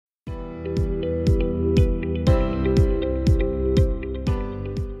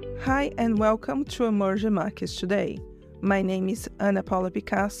Hi and welcome to Emerging Markets Today. My name is Ana Paula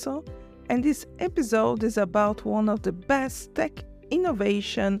Picasso, and this episode is about one of the best tech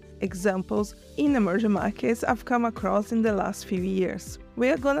innovation examples in emerging markets I've come across in the last few years. We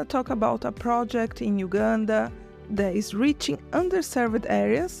are going to talk about a project in Uganda that is reaching underserved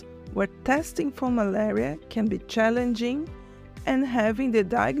areas where testing for malaria can be challenging and having the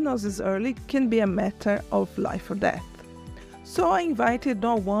diagnosis early can be a matter of life or death. So I invited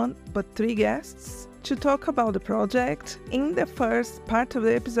not one but three guests to talk about the project. In the first part of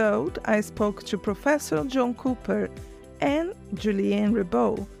the episode, I spoke to Professor John Cooper and Julienne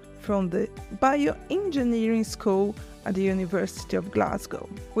Rebaud from the Bioengineering School at the University of Glasgow.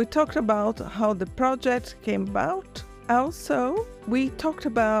 We talked about how the project came about. Also, we talked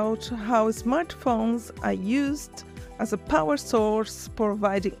about how smartphones are used as a power source,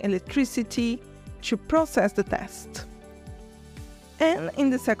 providing electricity to process the test. And in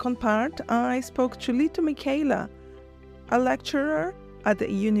the second part, I spoke to Lito Michaela, a lecturer at the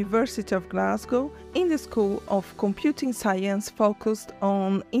University of Glasgow in the School of Computing Science focused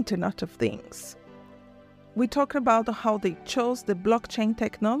on Internet of Things. We talked about how they chose the blockchain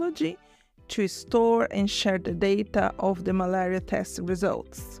technology to store and share the data of the malaria test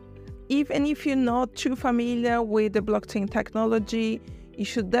results. Even if you're not too familiar with the blockchain technology, you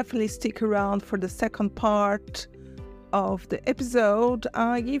should definitely stick around for the second part of the episode.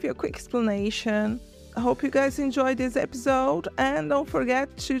 I'll give you a quick explanation. I hope you guys enjoyed this episode, and don't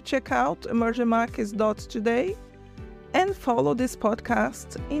forget to check out emergingmarkets.today and follow this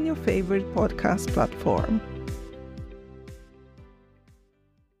podcast in your favorite podcast platform.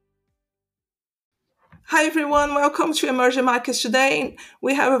 Hi everyone, welcome to Emerging Markets Today.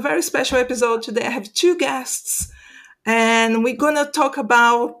 We have a very special episode today. I have two guests, and we're going to talk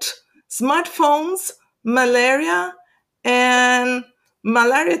about smartphones, malaria, and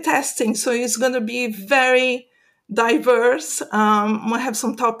malaria testing. So it's going to be very diverse. We'll have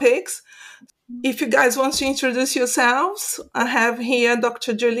some topics. If you guys want to introduce yourselves, I have here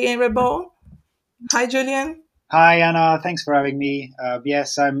Dr. Julienne Rebaud. Hi, Julienne. Hi, Anna. Thanks for having me.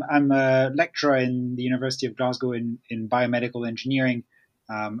 Yes, I'm a lecturer in the University of Glasgow in biomedical engineering,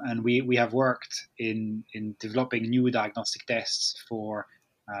 and we have worked in developing new diagnostic tests for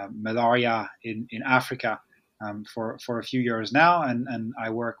malaria in Africa for a few years now, and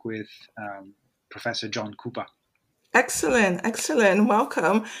I work with Professor John Cooper. Excellent.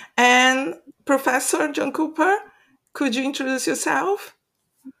 Welcome. And Professor John Cooper, could you introduce yourself?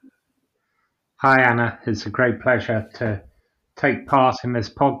 Hi, Anna. It's a great pleasure to take part in this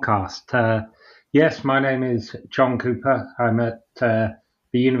podcast. Yes, my name is John Cooper. I'm at the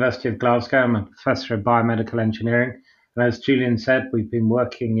University of Glasgow. I'm a professor of biomedical engineering. And as Julian said, we've been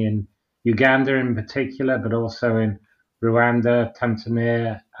working in Uganda in particular, but also in Rwanda,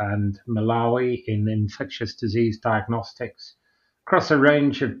 Tanzania, and Malawi in infectious disease diagnostics across a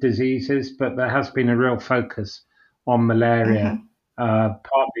range of diseases, but there has been a real focus on malaria.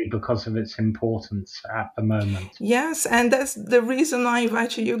 Partly because of its importance at the moment. Yes, and that's the reason I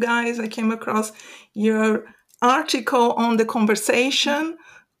invited you guys. I came across your article on The Conversation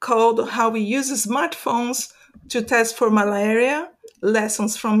called How We Use Smartphones to Test for Malaria,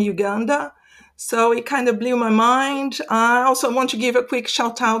 Lessons from Uganda. So it kind of blew my mind. I also want to give a quick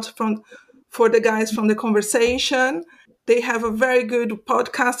shout out for the guys from The Conversation. They have a very good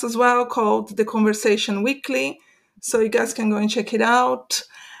podcast as well called The Conversation Weekly. So you guys can go and check it out.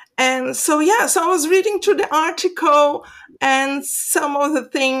 And so I was reading through the article, and some of the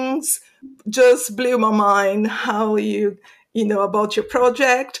things just blew my mind, how you know about your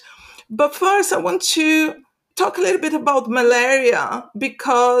project. But first, I want to talk a little bit about malaria,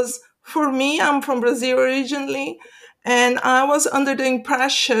 because for me, I'm from Brazil originally, and I was under the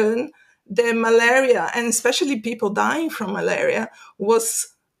impression that malaria, and especially people dying from malaria,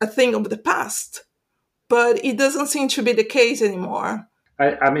 was a thing of the past. But it doesn't seem to be the case anymore.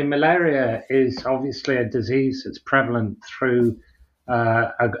 I mean, malaria is obviously a disease that's prevalent through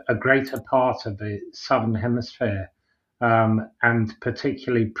a greater part of the southern hemisphere, and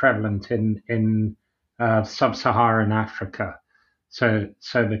particularly prevalent in sub-Saharan Africa. So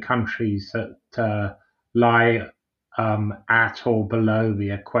the countries that lie at or below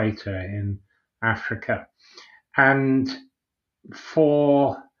the equator in Africa. And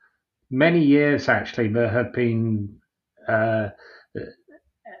for many years, actually, there have been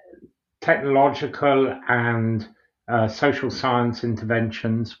technological and social science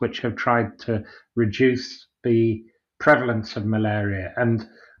interventions which have tried to reduce the prevalence of malaria. And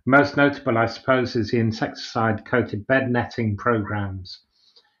most notable, I suppose, is the insecticide-coated bed netting programs.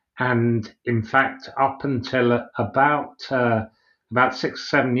 And in fact, up until about about 6 or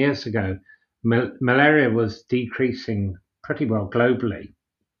 7 years ago, malaria was decreasing pretty well globally.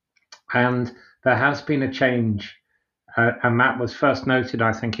 And there has been a change, and that was first noted,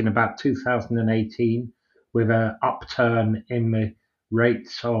 I think, in about 2018, with an upturn in the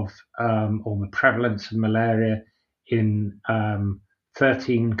rates of or the prevalence of malaria in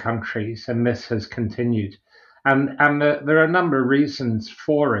 13 countries, and this has continued. And there are a number of reasons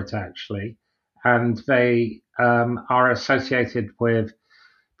for it, actually, and they are associated with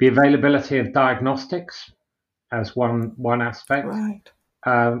the availability of diagnostics as one aspect, Right.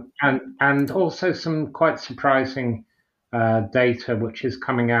 and also some quite surprising data which is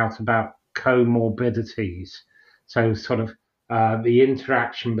coming out about comorbidities. So sort of the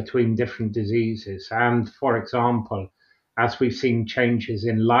interaction between different diseases. And for example, as we've seen changes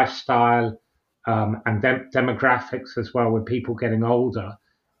in lifestyle and demographics as well, with people getting older,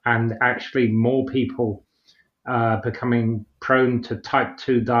 and actually more people becoming prone to type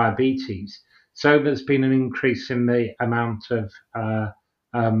 2 diabetes. So there's been an increase in the amount of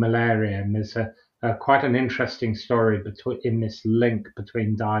malaria, and there's quite an interesting story in this link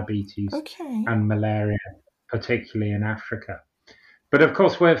between diabetes Okay. and malaria, particularly in Africa. But of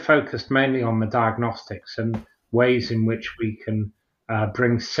course, we're focused mainly on the diagnostics and ways in which we can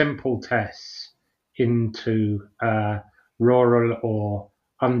bring simple tests into rural or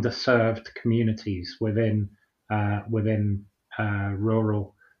underserved communities within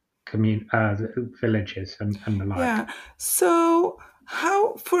rural villages and the like. Yeah. So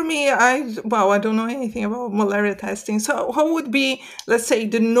how, for me, I don't know anything about malaria testing. So how would be, let's say,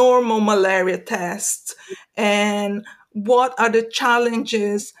 the normal malaria test, and what are the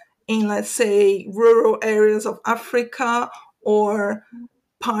challenges in, let's say, rural areas of Africa or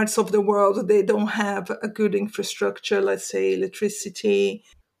parts of the world they don't have a good infrastructure, let's say electricity?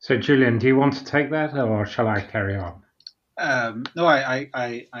 So, Julian, do you want to take that, or shall I carry on? No,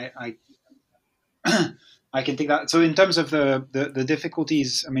 I can take that. So in terms of the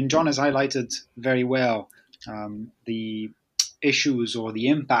difficulties, I mean, John has highlighted very well the issues or the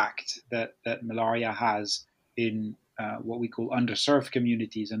impact that malaria has in what we call underserved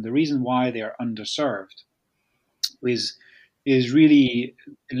communities. And the reason why they are underserved is really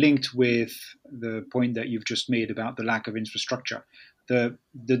linked with the point that you've just made about the lack of infrastructure.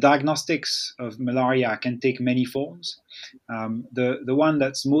 The diagnostics of malaria can take many forms. The one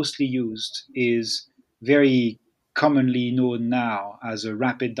that's mostly used is very commonly known now as a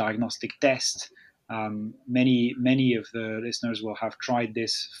rapid diagnostic test. Many of the listeners will have tried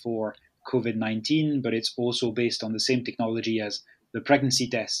this for COVID-19, but it's also based on the same technology as the pregnancy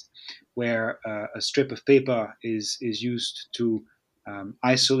test, where a strip of paper is used to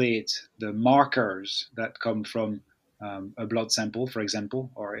isolate the markers that come from a blood sample, for example,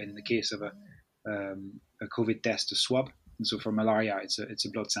 or in the case of a COVID test, a swab. And so for malaria, it's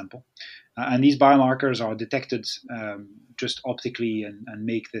a blood sample. And these biomarkers are detected just optically and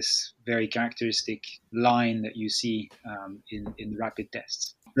make this very characteristic line that you see in rapid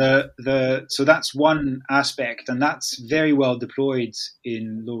tests. So that's one aspect, and that's very well deployed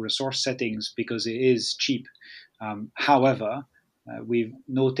in low resource settings because it is cheap. However, we've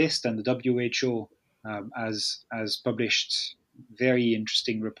noticed, and the WHO has published very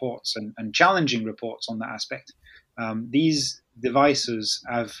interesting reports and challenging reports on that aspect. These devices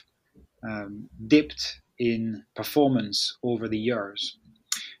have dipped in performance over the years,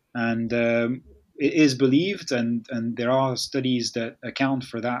 and it is believed, and there are studies that account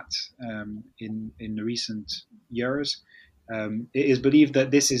for that in the recent years. It is believed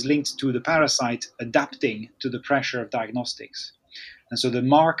that this is linked to the parasite adapting to the pressure of diagnostics. And so the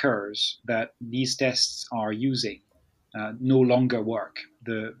markers that these tests are using no longer work.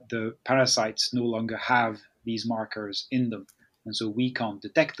 The parasites no longer have these markers in them. And so we can't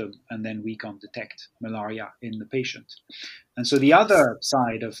detect them, and then we can't detect malaria in the patient. And so the other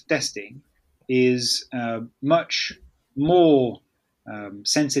side of testing is much more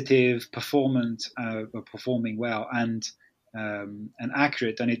sensitive, performing well, and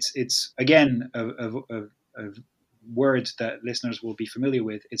accurate. And it's again a word that listeners will be familiar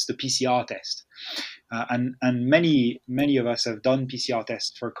with. It's the PCR test, and many of us have done PCR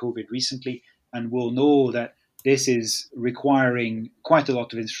tests for COVID recently, and will know that this is requiring quite a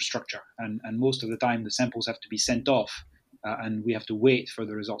lot of infrastructure, and most of the time the samples have to be sent off, and we have to wait for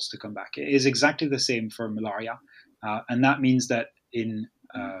the results to come back. It is exactly the same for malaria, and that means that in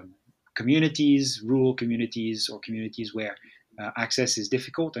communities, rural communities, or communities where access is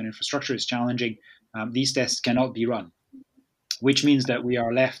difficult and infrastructure is challenging, these tests cannot be run, which means that we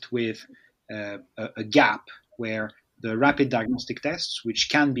are left with a gap where the rapid diagnostic tests, which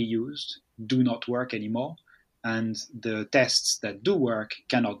can be used, do not work anymore. and the tests that do work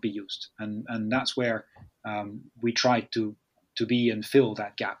cannot be used. And that's where we try to be and fill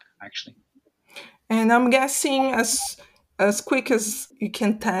that gap, actually. And I'm guessing as quick as you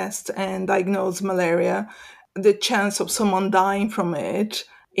can test and diagnose malaria, the chance of someone dying from it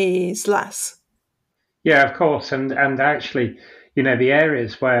is less. Yeah, of course, and actually, the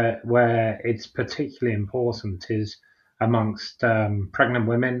areas where it's particularly important is amongst pregnant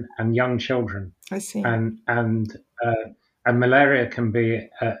women and young children, I see. and malaria can be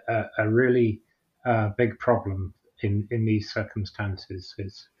a really big problem in these circumstances.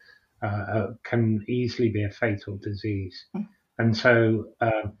 It's can easily be a fatal disease, and so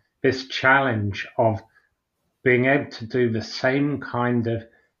this challenge of being able to do the same kind of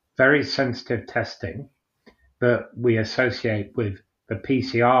very sensitive testing that we associate with the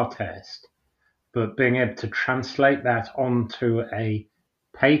PCR test, but being able to translate that onto a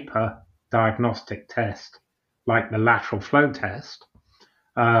paper diagnostic test like the lateral flow test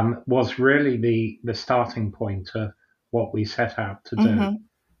was really the starting point of what we set out to do. Mm-hmm.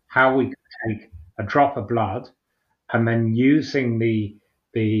 How we could take a drop of blood and then using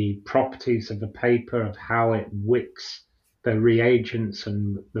the properties of the paper of how it wicks the reagents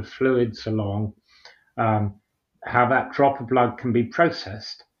and the fluids along, um, how that drop of blood can be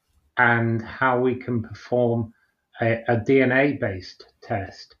processed, and how we can perform a DNA based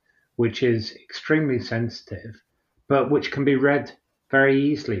test, which is extremely sensitive, but which can be read very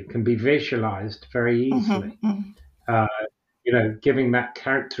easily, can be visualized very easily. Mm-hmm. Mm-hmm. Uh, giving that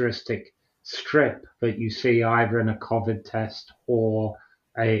characteristic strip that you see either in a COVID test or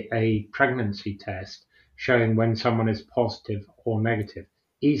a pregnancy test, showing when someone is positive or negative.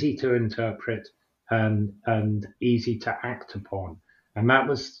 Easy to interpret and easy to act upon. And that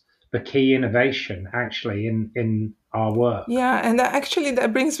was the key innovation actually in our work. Yeah, and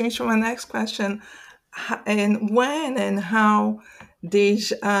that brings me to my next question. And when and how did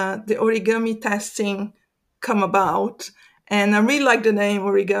the origami testing come about? And I really like the name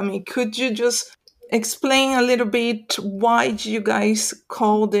origami. Could you just explain a little bit why do you guys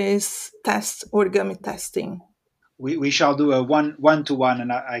call this test origami testing? We shall do a one to one,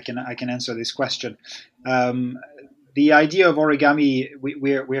 and I can answer this question. Um, the idea of origami,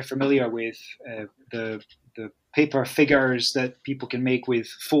 we're familiar with the paper figures that people can make with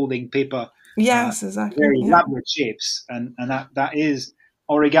folding paper, Yes, exactly. very Yeah. elaborate shapes, and that is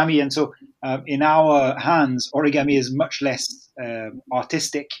origami. And so, in our hands, origami is much less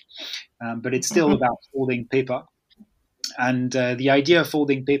artistic, but it's still Mm-hmm. about folding paper. And the idea of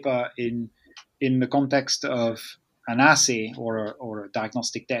folding paper in the context of an assay or a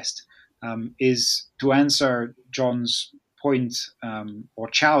diagnostic test is to answer John's point or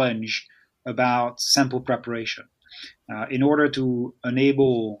challenge about sample preparation. In order to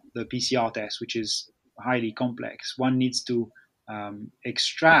enable the PCR test, which is highly complex, one needs to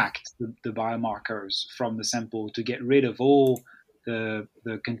extract the biomarkers from the sample to get rid of all the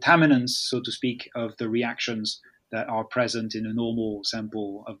contaminants, so to speak, of the reactions that are present in a normal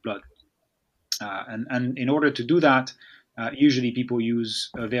sample of blood. And in order to do that, usually people use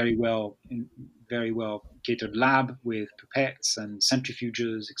a very well catered lab with pipettes and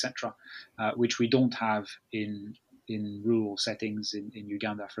centrifuges, etc., which we don't have in rural settings in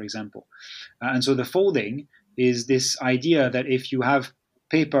Uganda, for example. And so the folding is this idea that if you have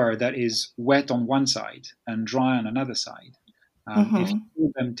paper that is wet on one side and dry on another side, if you Mm-hmm.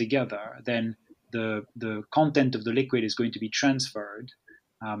 put them together, then the content of the liquid is going to be transferred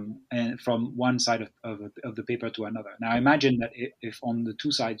and from one side of the paper to another. Now imagine that if on the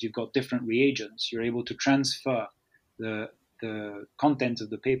two sides you've got different reagents, you're able to transfer the content of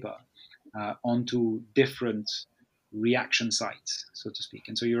the paper onto different reaction sites, so to speak.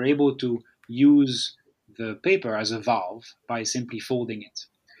 And so you're able to use the paper as a valve by simply folding it.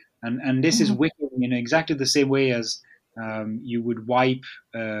 And this is Mm-hmm. wicking in exactly the same way as you would wipe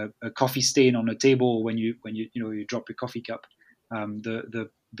a coffee stain on a table when you drop your coffee cup.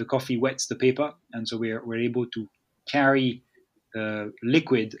 The coffee wets the paper, and so we're able to carry the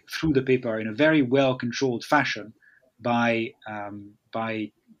liquid through the paper in a very well controlled fashion by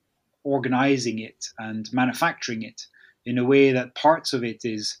organizing it and manufacturing it in a way that parts of it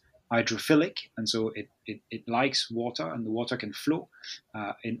is hydrophilic, and so it likes water, and the water can flow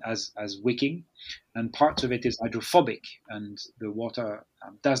as wicking, and parts of it is hydrophobic, and the water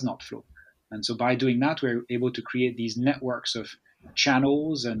does not flow. And so by doing that, we're able to create these networks of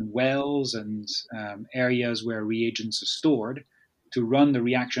channels and wells and areas where reagents are stored to run the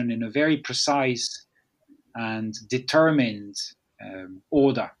reaction in a very precise and determined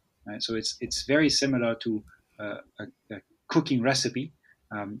order. Right? So it's very similar to a cooking recipe,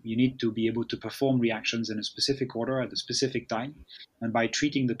 You need to be able to perform reactions in a specific order at a specific time. And by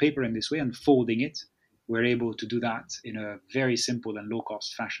treating the paper in this way and folding it, we're able to do that in a very simple and low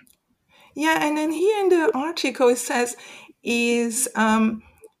cost fashion. Yeah, and then here in the article it says is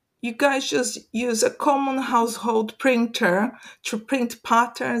you guys just use a common household printer to print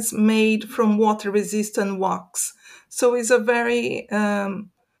patterns made from water-resistant wax. So it's a very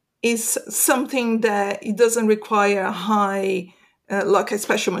is something that it doesn't require a high, like a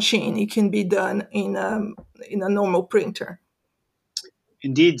special machine. It can be done in a normal printer.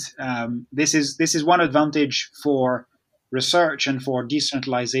 Indeed, this is one advantage for research and for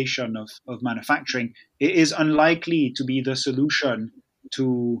decentralization of manufacturing. It is unlikely to be the solution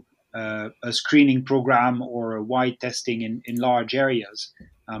to a screening program or a wide testing in large areas,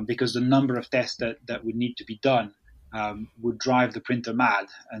 because the number of tests that would need to be done would drive the printer mad,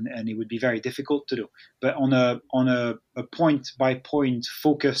 and it would be very difficult to do. But on a point by point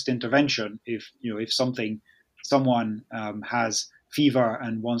focused intervention, if someone has fever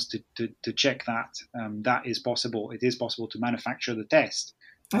and wants to check that, that is possible. It is possible to manufacture the test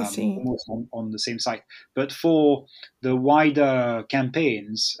I see. almost on the same site. But for the wider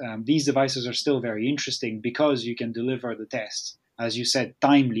campaigns, these devices are still very interesting because you can deliver the tests, as you said,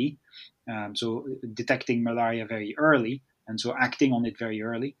 timely. So detecting malaria very early, and so acting on it very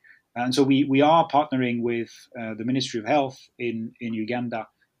early. And so we are partnering with the Ministry of Health in Uganda,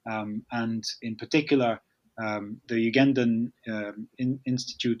 and in particular the Ugandan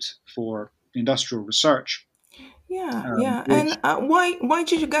Institute for Industrial Research. Yeah, yeah. Which And why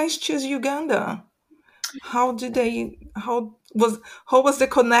did you guys choose Uganda? How was the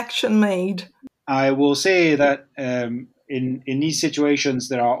connection made? I will say that in these situations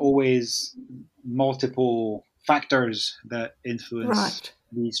there are always multiple factors that influence Right.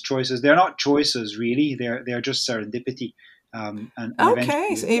 these choices. They're not choices really; they're just serendipity, and Okay,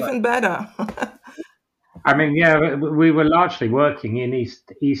 eventually. so even better. I mean, yeah, we were largely working in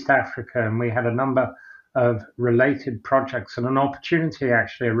East Africa, and we had a number of related projects. And an opportunity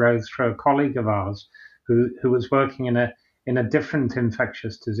actually arose through a colleague of ours who was working in a different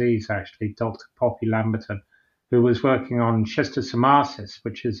infectious disease, actually, Dr. Poppy Lamberton, who was working on schistosomiasis,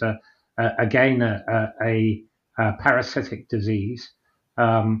 which is again a parasitic disease.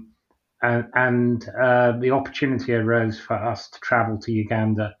 And the opportunity arose for us to travel to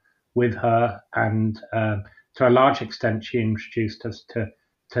Uganda with her, and to a large extent, she introduced us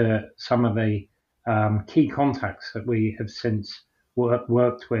to some of the key contacts that we have since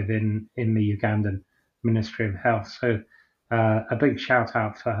worked with in the Ugandan Ministry of Health. So a big shout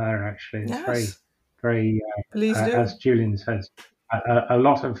out for her. Actually, it's very, Yes, very, please do. as Julian says, a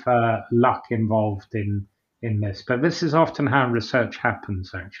lot of luck involved in this. But this is often how research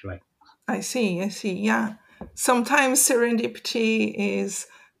happens. Actually. I see, I see. Yeah. Sometimes serendipity is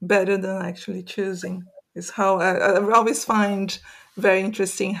better than actually choosing. Is how I always find very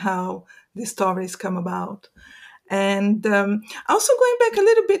interesting how these stories come about. And also going back a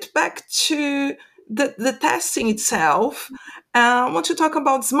little bit back to the testing itself, I want to talk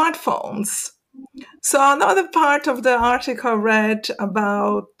about smartphones. So another part of the article I read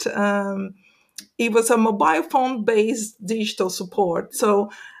about it was a mobile phone based digital support.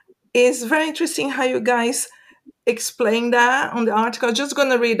 So it's very interesting how you guys explain that on the article. I'm just going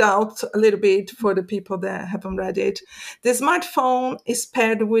to read out a little bit for the people that haven't read it. The smartphone is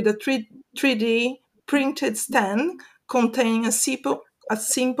paired with a 3D printed stand containing a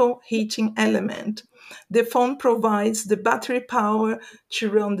simple heating element. The phone provides the battery power to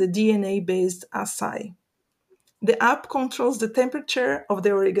run the DNA based assay. The app controls the temperature of the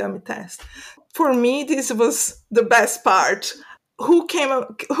origami test. For me, this was the best part. Who came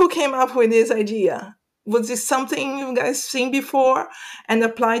up with this idea? Was this something you guys seen before and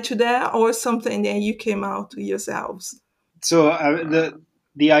applied to that, or something that you came out to yourselves? So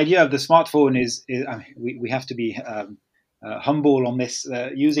the idea of the smartphone is I mean, we have to be humble on this.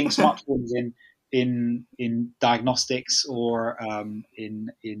 Using smartphones in diagnostics or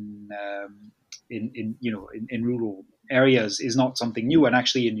in rural areas is not something new. And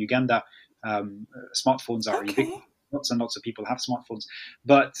actually, in Uganda, smartphones are ubiquitous. Okay. Lots and lots of people have smartphones,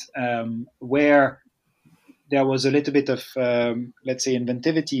 but where there was a little bit of, let's say,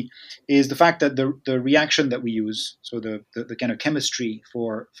 inventivity, is the fact that the reaction that we use, so the kind of chemistry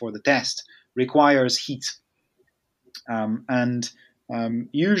for the test, requires heat. And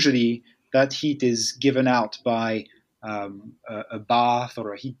usually that heat is given out by a bath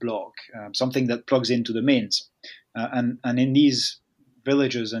or a heat block, something that plugs into the mains. And in these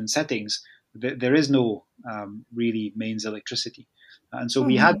villages and settings, there is no really mains electricity. And so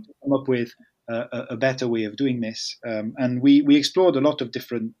we had Hmm. to come up with a better way of doing this. And we explored a lot of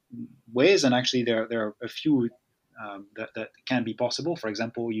different ways, and actually there are a few that can be possible. For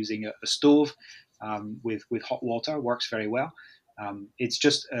example, using a stove with hot water works very well. It's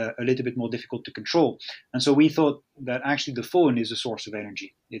just a little bit more difficult to control. And so we thought that actually the phone is a source of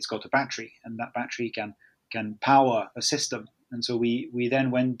energy. It's got a battery, and that battery can power a system. And so we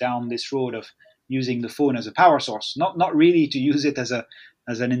then went down this road of using the phone as a power source, not really to use it as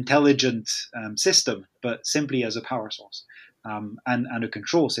an intelligent system, but simply as a power source and a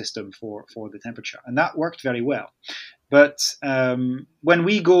control system for the temperature. And that worked very well. But when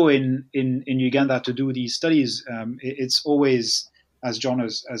we go in Uganda to do these studies, it's always, as John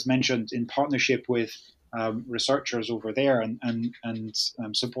has mentioned, in partnership with researchers over there and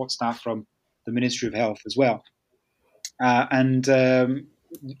support staff from the Ministry of Health as well. And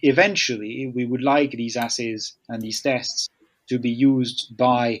eventually, we would like these assays and these tests to be used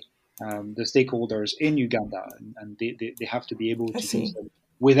by the stakeholders in Uganda, and they have to be able to use them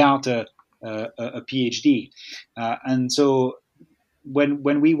without a PhD. And so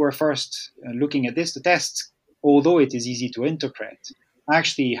when we were first looking at this, the test, although it is easy to interpret,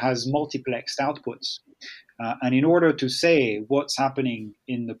 actually has multiplexed outputs. And in order to say what's happening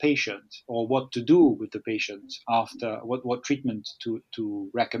in the patient or what to do with the patient after, what treatment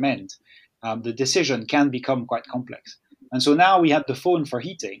to recommend, the decision can become quite complex. And so now we had the phone for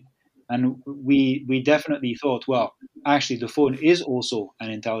heating, and we definitely thought, well, actually the phone is also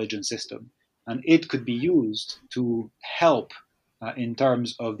an intelligent system, and it could be used to help in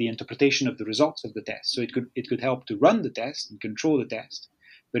terms of the interpretation of the results of the test. So it could help to run the test and control the test,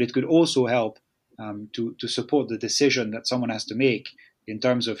 but it could also help to support the decision that someone has to make in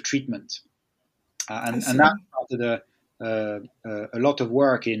terms of treatment. And that started a lot of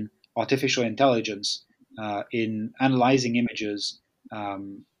work in artificial intelligence, in analyzing images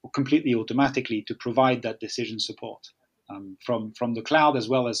completely automatically to provide that decision support from the cloud, as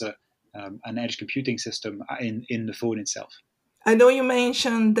well as an edge computing system in the phone itself. I know you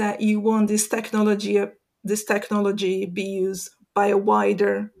mentioned that you want this technology be used by a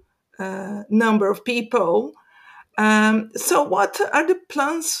wider number of people. So what are the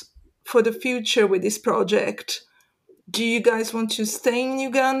plans for the future with this project? Do you guys want to stay in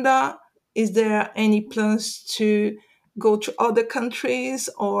Uganda? Is there any plans to go to other countries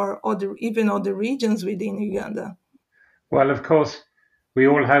or even other regions within Uganda? Well, of course, we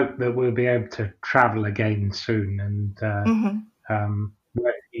all hope that we'll be able to travel again soon, and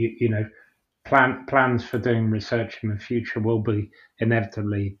plans for doing research in the future will be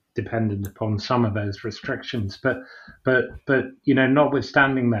inevitably dependent upon some of those restrictions. But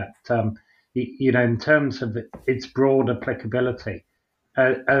notwithstanding that, in terms of its broad applicability,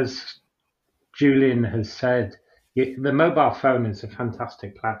 as Julian has said, the mobile phone is a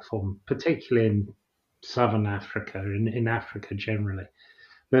fantastic platform, particularly in Southern Africa, in Africa generally.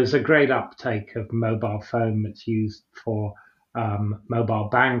 There's a great uptake of mobile phone that's used for mobile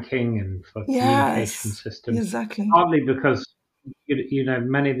banking and for communication systems. Exactly. Partly because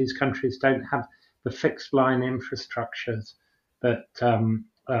many of these countries don't have the fixed line infrastructures that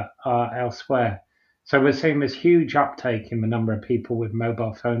are elsewhere. So we're seeing this huge uptake in the number of people with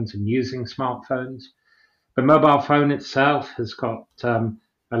mobile phones and using smartphones. The mobile phone itself has got a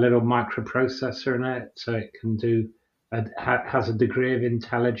little microprocessor in it, so it can do has a degree of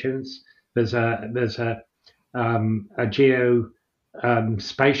intelligence. There's a geo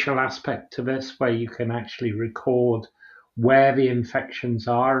spatial aspect to this, where you can actually record where the infections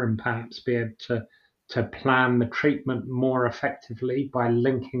are and perhaps be able to plan the treatment more effectively by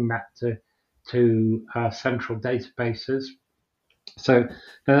linking that to central databases. So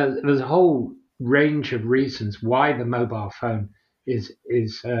there's a whole range of reasons why the mobile phone is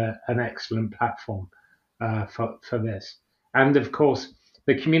an excellent platform for this. And of course,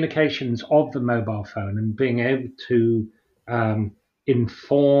 the communications of the mobile phone and being able to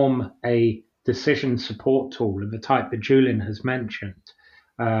inform a decision support tool of the type that Julian has mentioned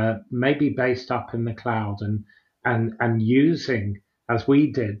may be based up in the cloud and using, as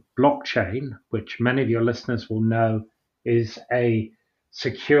we did, blockchain, which many of your listeners will know is a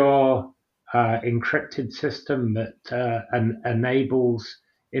secure encrypted system that enables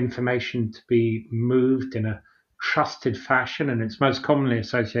information to be moved in a trusted fashion, and it's most commonly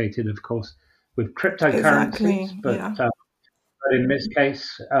associated, of course, with cryptocurrencies, but in this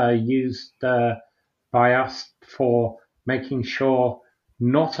case used by us for making sure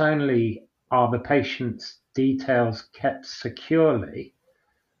not only are the patient's details kept securely,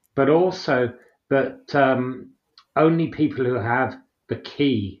 but also that only people who have the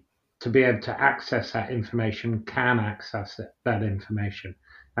key to be able to access that information can access that information.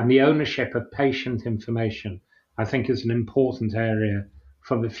 and the ownership of patient information, I think, is an important area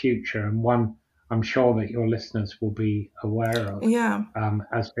for the future, and one I'm sure that your listeners will be aware of Yeah.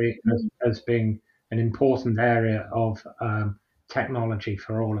 as being an important area of technology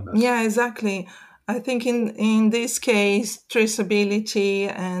for all of us. Yeah, exactly. I think in this case, traceability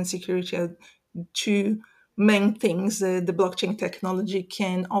and security are two main things the blockchain technology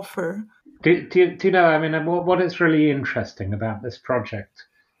can offer. Do you know? I mean, what is really interesting about this project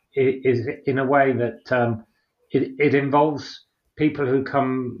is in a way that it involves people who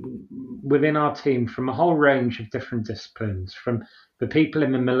come within our team from a whole range of different disciplines, from the people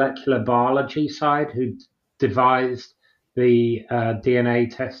in the molecular biology side who devised the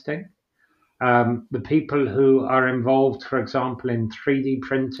DNA testing, the people who are involved, for example, in 3D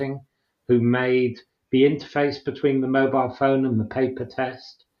printing, who made the interface between the mobile phone and the paper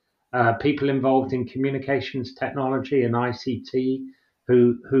test, people involved in communications technology and ICT,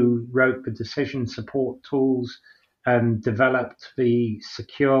 who wrote the decision support tools and developed the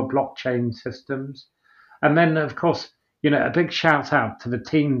secure blockchain systems. And then, of course, a big shout out to the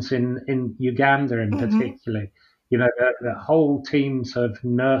teams in Uganda in Mm-hmm. particular. The whole teams of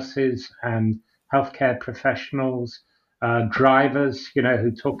nurses and healthcare professionals, drivers,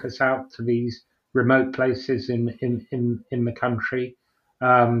 who took us out to these remote places in the country,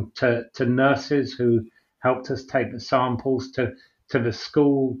 to nurses who helped us take the samples, to the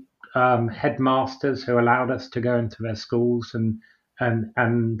school headmasters who allowed us to go into their schools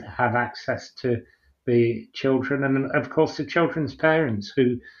and have access to the children, and of course the children's parents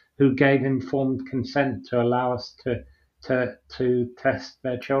who gave informed consent to allow us to test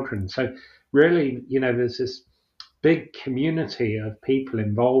their children. So really, there's this big community of people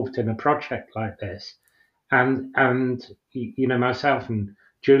involved in a project like this, and myself and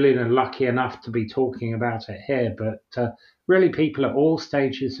Julian are lucky enough to be talking about it here, but really people at all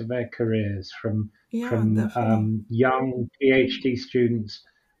stages of their careers, from Yeah, definitely. young PhD students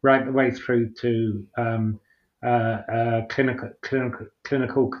right the way through to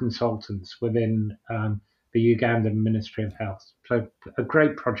clinical consultants within the Ugandan Ministry of Health. So a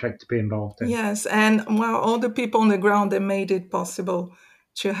great project to be involved in. Yes, and well, all the people on the ground that made it possible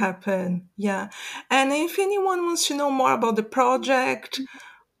to happen. Yeah, and if anyone wants to know more about the project,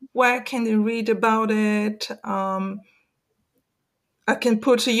 where can they read about it? I can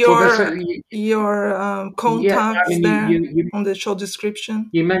put Well, there's your yeah. I contacts mean, there on the show description.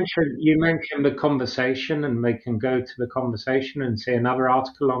 you mentioned the conversation, and they can go to the conversation and see another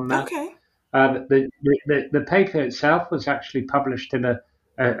article on that. Okay. The paper itself was actually published in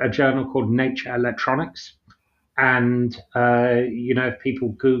a journal called Nature Electronics, and if people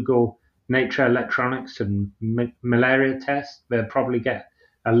Google Nature Electronics and malaria test, they'll probably get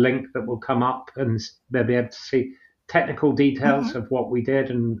a link that will come up, and they'll be able to see technical details Hmm. of what we did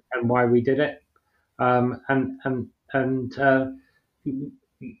and why we did it, and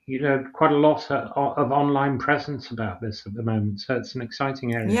quite a lot of online presence about this at the moment. So it's an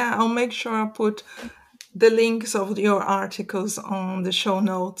exciting area. Yeah, I'll make sure I put the links of your articles on the show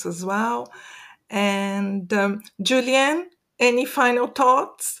notes as well. And Julian, any final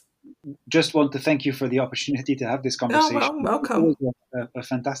thoughts? Just want to thank you for the opportunity to have this Oh, conversation. well, It welcome. was a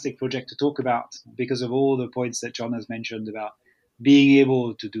fantastic project to talk about because of all the points that John has mentioned about being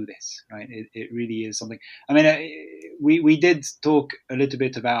able to do this. Right, it really is something. I mean, we did talk a little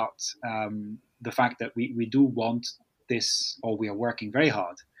bit about the fact that we do want this, or we are working very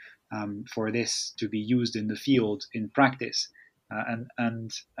hard for this to be used in the field in practice.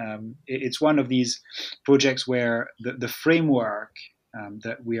 And it's one of these projects where the framework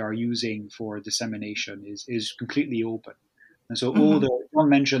that we are using for dissemination is completely open. And so all Hmm. the John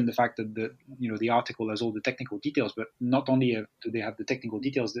mentioned the fact that the article has all the technical details, but not only do they have the technical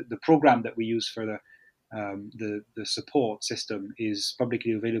details, the program that we use for the support system is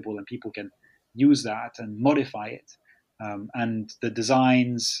publicly available, and people can use that and modify it. And the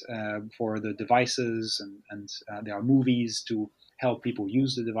designs for the devices, and there are movies to help people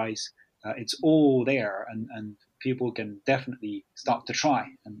use the device. It's all there, and people can definitely start to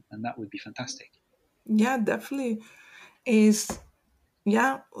try, and that would be fantastic. Yeah, definitely is.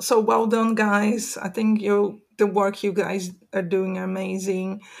 Yeah, so well done, guys. I think the work you guys are doing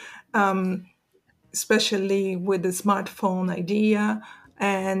amazing, especially with the smartphone idea.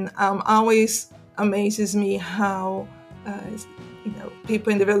 And always amazes me how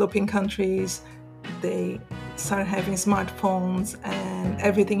people in developing countries, they start having smartphones and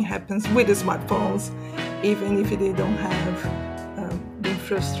everything happens with the smartphones, even if they don't have the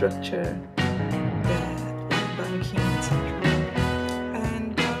infrastructure that like banking, etc.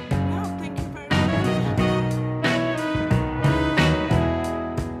 And yeah, thank you very much.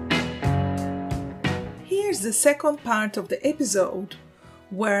 is the second part of the episode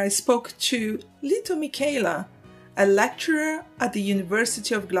where I spoke to little Michaela, a lecturer at the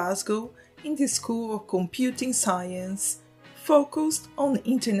University of Glasgow in the School of Computing Science, focused on the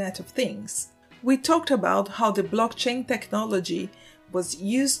Internet of Things. We talked about how the blockchain technology was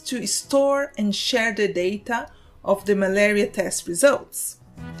used to store and share the data of the malaria test results.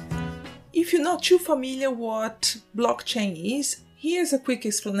 If you're not too familiar what blockchain is, here's a quick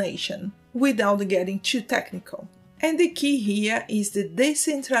explanation without getting too technical. And the key here is the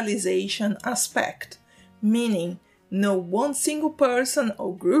decentralization aspect, meaning no one single person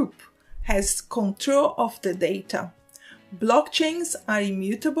or group has control of the data. Blockchains are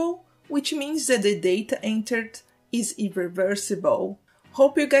immutable, which means that the data entered is irreversible.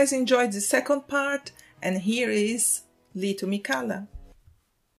 Hope you guys enjoyed the second part, and here is Lito Mikala.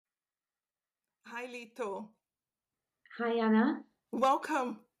 Hi Lito. Hi Anna.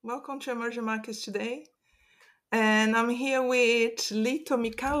 Welcome to Emerging Markets today. And I'm here with Lito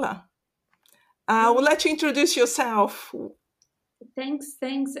Mikala. I would like to introduce yourself. Thanks.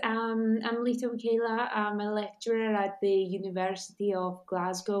 I'm Lito Mikala. I'm a lecturer at the University of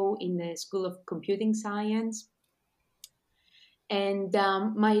Glasgow in the School of Computing Science. And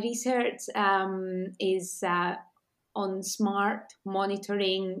my research is on smart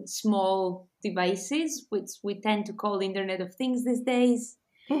monitoring small devices, which we tend to call Internet of Things these days.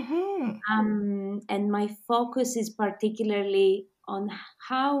 Mm-hmm. And my focus is particularly on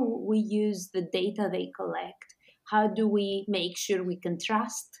how we use the data they collect. How do we make sure we can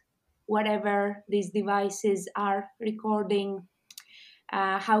trust whatever these devices are recording?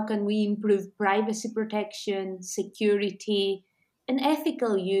 How can we improve privacy protection, security, and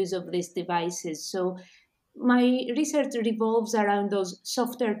ethical use of these devices? So my research revolves around those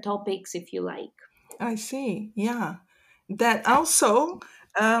softer topics, if you like. I see. Yeah. That also,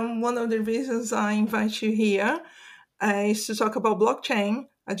 one of the reasons I invite you here is to talk about blockchain.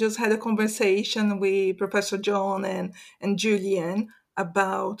 I just had a conversation with Professor John and Julian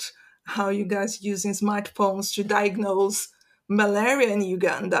about how you guys using smartphones to diagnose malaria in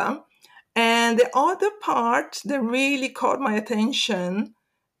Uganda. And the other part that really caught my attention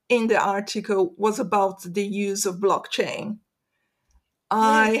in the article was about the use of blockchain.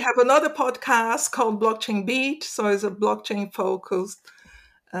 I have another podcast called Blockchain Beat, so it's a blockchain focused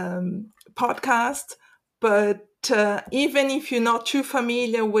podcast. But even if you're not too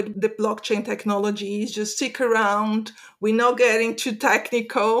familiar with the blockchain technologies, just stick around. We're not getting too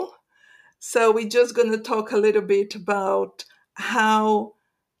technical. So we're just going to talk a little bit about how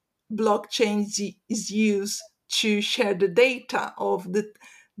blockchain is used to share the data of the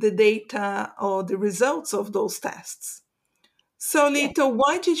data or the results of those tests. So, Lito,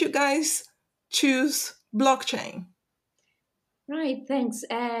 why did you guys choose blockchain? Right, thanks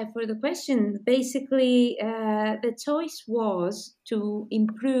for the question. Basically, the choice was to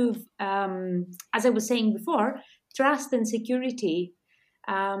improve, as I was saying before, trust and security.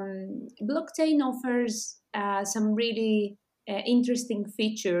 Blockchain offers some really interesting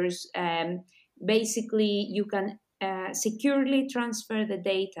features. Basically, you can securely transfer the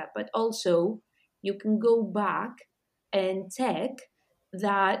data, but also you can go back and check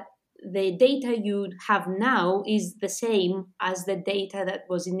that the data you have now is the same as the data that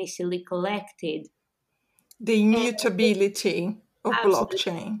was initially collected. The immutability of Absolutely.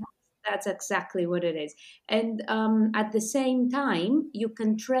 blockchain. That's exactly what it is. And at the same time, you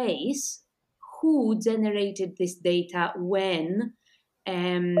can trace who generated this data when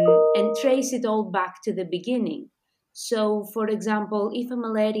and trace it all back to the beginning. So, for example, if a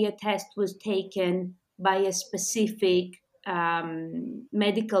malaria test was taken by a specific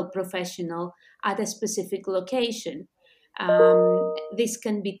medical professional at a specific location, this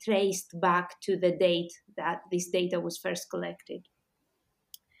can be traced back to the date that this data was first collected.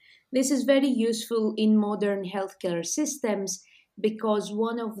 This is very useful in modern healthcare systems because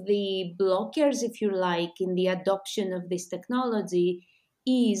one of the blockers, if you like, in the adoption of this technology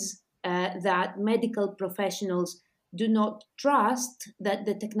is that medical professionals do not trust that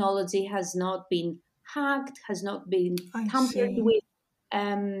the technology has not been hacked, has not been tampered with.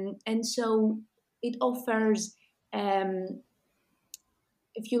 And so it offers, if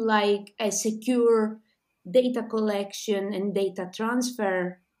you like, a secure data collection and data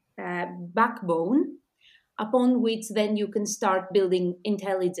transfer backbone upon which then you can start building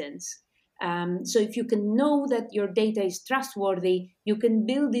intelligence. So if you can know that your data is trustworthy, you can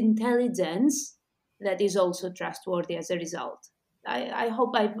build intelligence that is also trustworthy as a result. I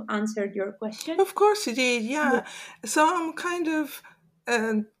hope I've answered your question. Of course you did, yeah. So I'm kind of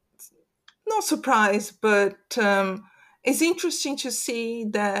not surprised, but it's interesting to see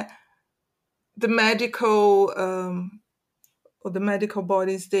that the medical or the medical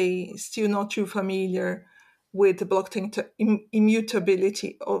bodies, they still not too familiar with the blockchain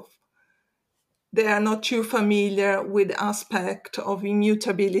immutability of. They are not too familiar with the aspect of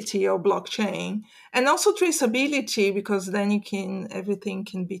immutability of blockchain, and also traceability, because then everything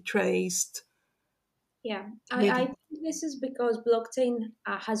can be traced. Yeah, With I think this is because blockchain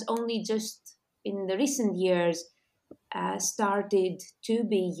has only just in the recent years started to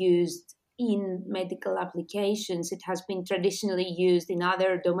be used in medical applications. It has been traditionally used in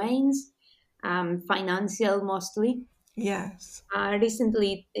other domains, financial mostly. Yes.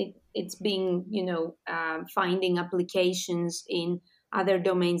 Recently, it's been, finding applications in other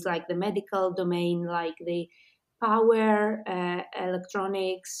domains like the medical domain, like the power,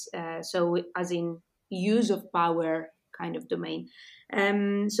 electronics, so as in use of power kind of domain.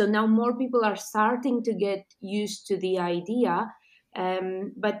 So now more people are starting to get used to the idea,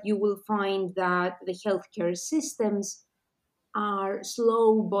 but you will find that the healthcare systems are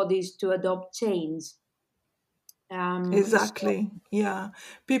slow bodies to adopt change. So Exactly. Yeah.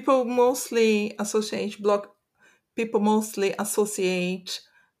 People mostly associate block people mostly associate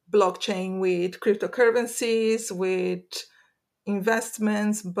blockchain with cryptocurrencies, with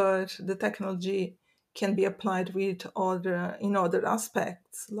investments, but the technology can be applied with other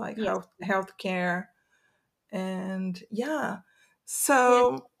aspects like yes. healthcare, and yeah. Yes,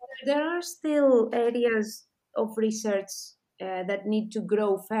 So there are still areas of research that need to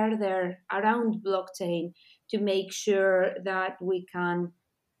grow further around blockchain to make sure that we can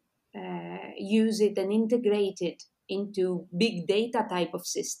use it and integrate it into big data type of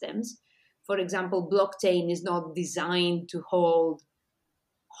systems. For example, blockchain is not designed to hold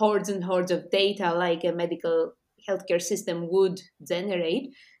hordes and hordes of data like a medical healthcare system would generate.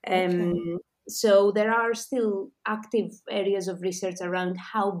 Um, okay. so there are still active areas of research around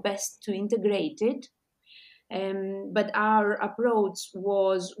how best to integrate it. But our approach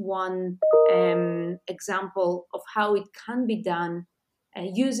was one example of how it can be done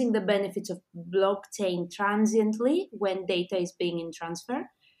using the benefits of blockchain transiently when data is being in transfer,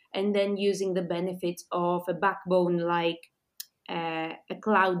 and then using the benefits of a backbone like a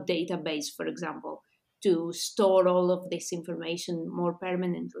cloud database, for example, to store all of this information more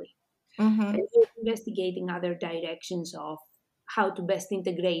permanently. Mm-hmm. And we're investigating other directions of how to best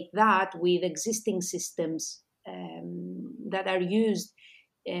integrate that with existing systems that are used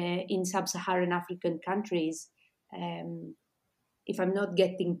in sub-Saharan African countries. Um, if I'm not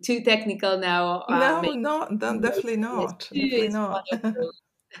getting too technical now, No, maybe no, definitely not. PS2 Definitely is not. one of those.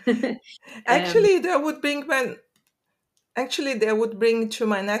 um, Actually, that would bring my actually that would bring to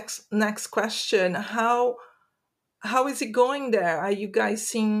my next question. How is it going there? Are you guys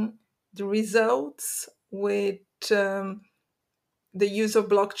seeing the results with um, the use of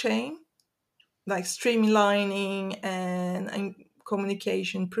blockchain, like streamlining and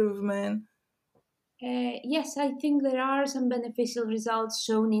communication improvement? Yes, I think there are some beneficial results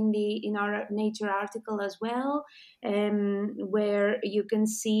shown in our Nature article as well, where you can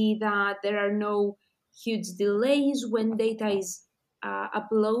see that there are no huge delays when data is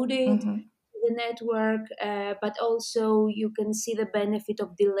uploaded Hmm. to the network, but also you can see the benefit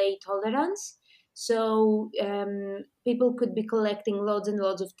of delay tolerance. So people could be collecting loads and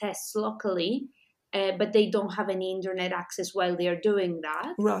loads of tests locally, but they don't have any internet access while they are doing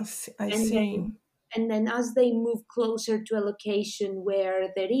that. Ross, I And then see. as they move closer to a location where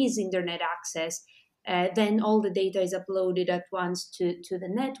there is internet access, then all the data is uploaded at once to the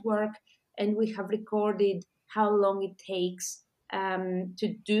network, and we have recorded how long it takes to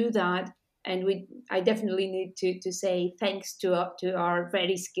do that. And I definitely need to say thanks to our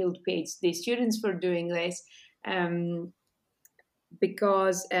very skilled PhD students for doing this, um,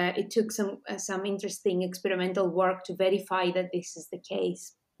 because it took some interesting experimental work to verify that this is the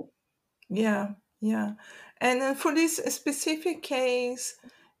case. Yeah, yeah. And then for this specific case,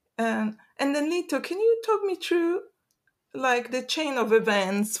 and then Lito, can you talk me through like the chain of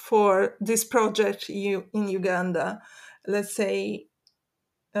events for this project in Uganda? Let's say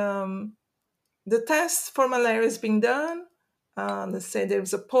um, the test for malaria is being done. Let's say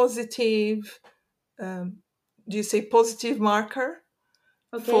there's a positive, um, do you say positive marker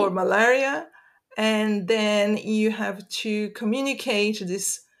for Okay. malaria? And then you have to communicate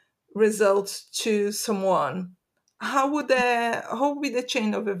this result to someone. How would be the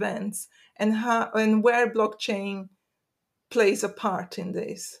chain of events, and how and where blockchain plays a part in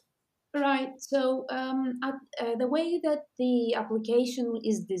this? Right. So the way that the application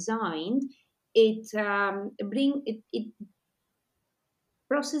is designed, it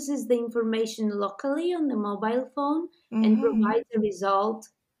processes the information locally on the mobile phone and Mm-hmm. provides a result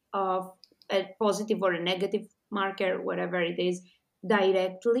of a positive or a negative marker, whatever it is,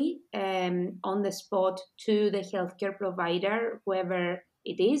 directly on the spot to the healthcare provider, whoever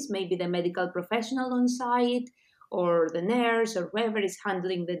it is, maybe the medical professional on site or the nurse or whoever is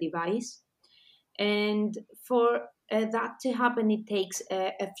handling the device. And for that to happen, it takes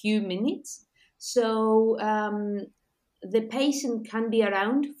a few minutes. So the patient can be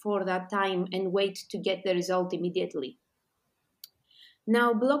around for that time and wait to get the result immediately.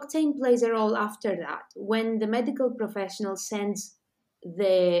 Now, blockchain plays a role after that. When the medical professional sends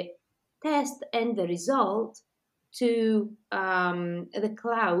the test and the result to the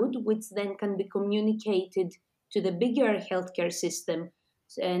cloud, which then can be communicated to the bigger healthcare system.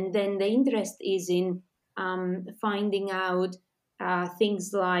 And then the interest is in finding out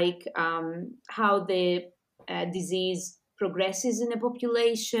things like how the disease progresses in a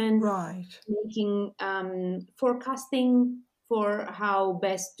population, Right. making forecasting for how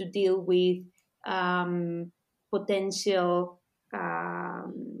best to deal with potential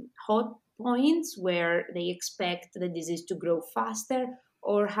hot points where they expect the disease to grow faster,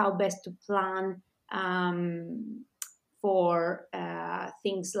 or how best to plan for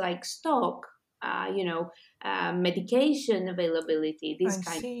things like stock, medication availability, these I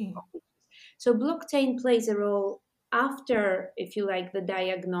kind see. of. So blockchain plays a role after, if you like, the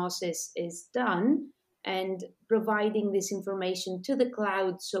diagnosis is done, and providing this information to the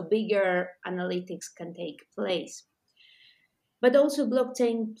cloud so bigger analytics can take place. But also,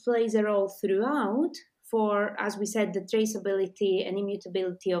 blockchain plays a role throughout for, as we said, the traceability and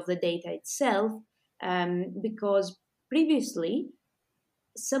immutability of the data itself, because previously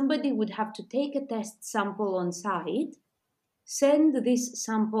somebody would have to take a test sample on site, send this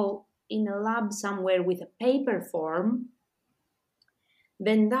sample in a lab somewhere with a paper form,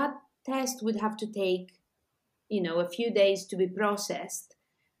 then that test would have to take, a few days to be processed,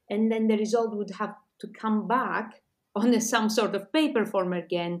 and then the result would have to come back on some sort of paper form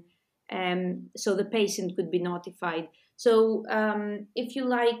again, so the patient could be notified. So, if you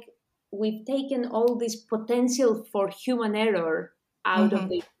like, we've taken all this potential for human error out of Mm-hmm.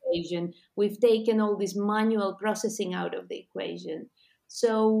 the equation. We've taken all this manual processing out of the equation.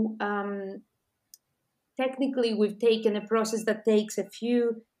 So, technically, we've taken a process that takes a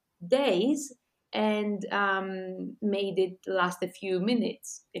few days and made it last a few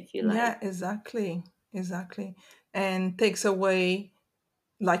minutes, if you like. Yeah, exactly. Exactly. And takes away,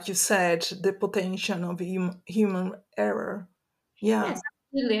 like you said, the potential of human error. Yes, Yeah,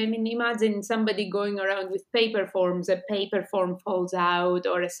 absolutely. I mean, imagine somebody going around with paper forms, a paper form falls out,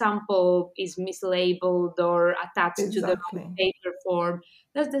 or a sample is mislabeled or attached to the wrong exactly. paper form.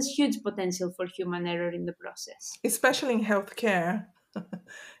 There's huge potential for human error in the process. Especially in healthcare.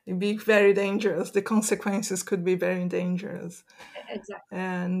 It'd be very dangerous. The consequences could be very dangerous. Exactly.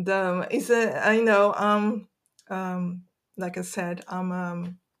 And it's a, I know, like I said,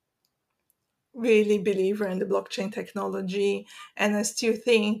 I'm really believer in the blockchain technology, and I still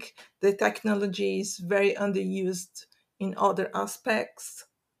think the technology is very underused in other aspects,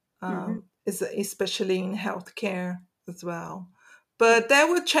 Hmm. especially in healthcare as well. Yeah. But that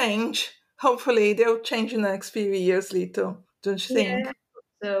will change. Hopefully, they'll change in the next few years, Lito. Don't you Yeah. think?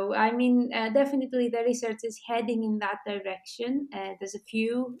 So, I mean, definitely the research is heading in that direction. There's a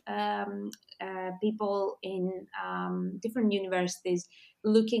few people in different universities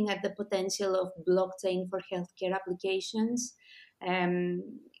looking at the potential of blockchain for healthcare applications.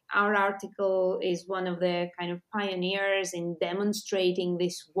 Um, our article is one of the kind of pioneers in demonstrating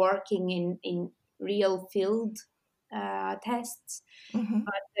this working in real field tests. Hmm.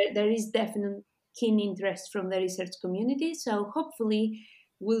 But there is definite keen interest from the research community. So hopefully,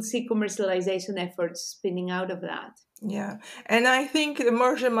 we'll see commercialization efforts spinning out of that. Yeah, and I think the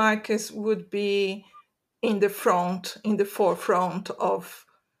emerging markets would be in the forefront of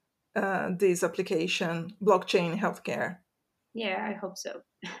this application, blockchain healthcare. Yeah, I hope so.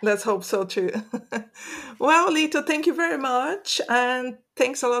 Let's hope so too. Well, Lito, thank you very much. And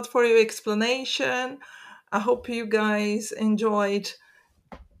thanks a lot for your explanation. I hope you guys enjoyed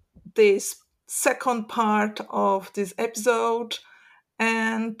this second part of this episode.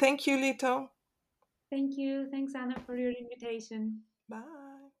 And thank you, Lito. Thank you. Thanks, Anna, for your invitation.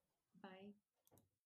 Bye.